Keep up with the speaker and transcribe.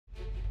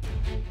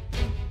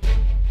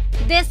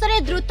देश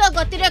में द्रुत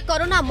गति में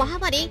कोरोना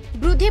महामारी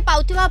वृद्धि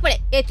पाउथिबा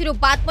बेले एथिरु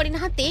बाद पड़ी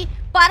नाहांती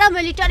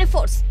पारामिलिटारी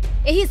फोर्स।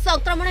 एही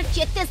संक्रमण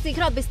जेते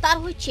शीघ्र विस्तार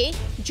होइछि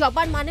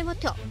जवान माने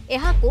मध्य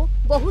एहाकु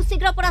बहु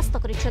शीघ्र परास्त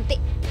करिसेंति।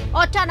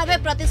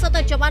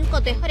 98% जवान को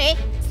देहरे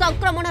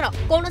संक्रमणर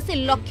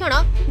कोनोसी लक्षण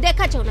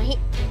देखा जाउ नाही।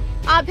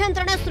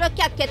 आभ्यंतरण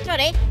सुरक्षा क्षेत्र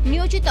में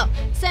नियोजित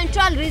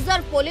सेंट्रल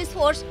रिजर्व पुलिस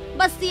फोर्स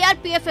बा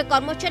सीआरपीएफ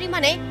कर्मचारी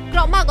माने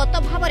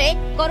क्रमागत भाव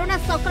में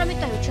कोरोना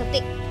संक्रमित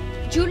होउछंती।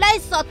 जुलाई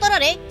 17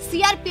 रे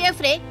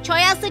सीआरपीएफ रे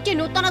 86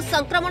 नूतन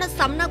संक्रमण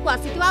सामना को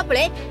आसीथिबा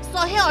बेले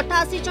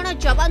 188 जन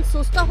जवान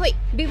सुस्थ होई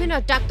विभिन्न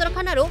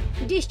डाक्तरखाना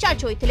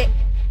डिस्चार्ज होइथिले।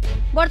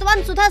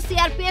 वर्तमान सुधा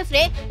सीआरपीएफ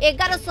रे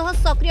 1100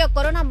 सक्रिय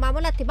कोरोना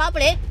मामला थिबा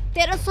बेले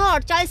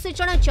 1348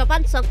 जन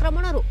जवान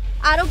संक्रमण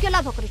आरोग्य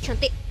लाभ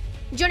करिसेंती।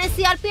 जने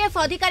सीआरपीएफ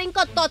अधिकारी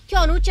तथ्य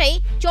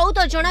अनुसार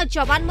 14 जन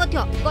जवान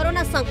मध्य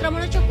कोरोना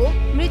संक्रमण जोगु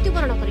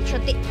मृत्युवरण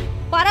करिसेंती।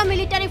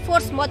 पारामिलिटारी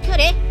फोर्स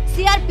मध्य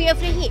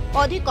सीआरपीएफ रे ही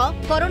अधिक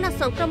कोरोना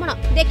संक्रमण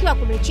देखा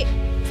मिलुछि।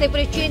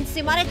 सेपरि चीन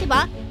सीमारे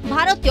थिबा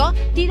भारतीय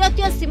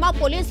तीरतीय सीमा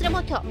पुलिस रे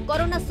मध्य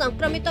कोरोना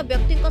संक्रमित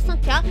व्यक्ति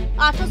संख्या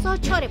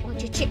 806 रे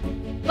पहुंची।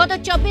 गत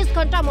 24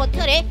 घंटा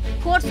मध्य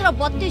फोर्स रो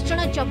 32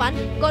 जन जवान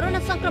कोरोना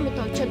संक्रमित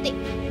होइछन्ति।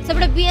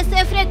 सेपटे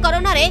बीएसएफ रे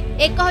कोरोना रे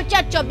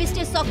 1024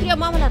 टी सक्रिय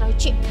मामला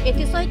रहिछि।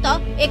 एथि सहित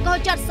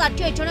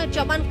 1060 जन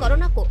जवान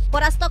कोरोना को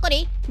परास्त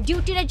करी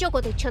ड्यूटी रे जोग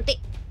दैछन्ति।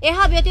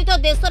 एहा व्यतीत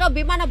देशर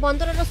विमान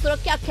बंदरर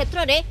सुरक्षा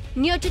क्षेत्र में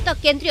नियोजित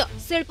केंद्रीय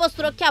शिल्प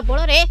सुरक्षा बल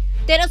रे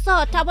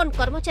 1358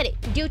 कर्मचारी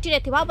ड्यूटी रे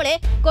थिबा बेले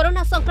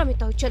कोरोना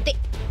संक्रमित होइछन्ति।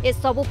 ए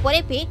सबु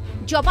परे भी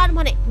जवान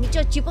माने निज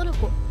जीवन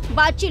को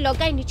बाजी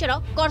लगाई निजर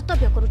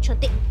कर्तव्य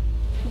करुछन्ति।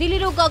 दिल्ली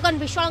गगन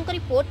विश्वाल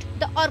रिपोर्ट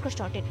द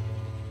अर्गस.in।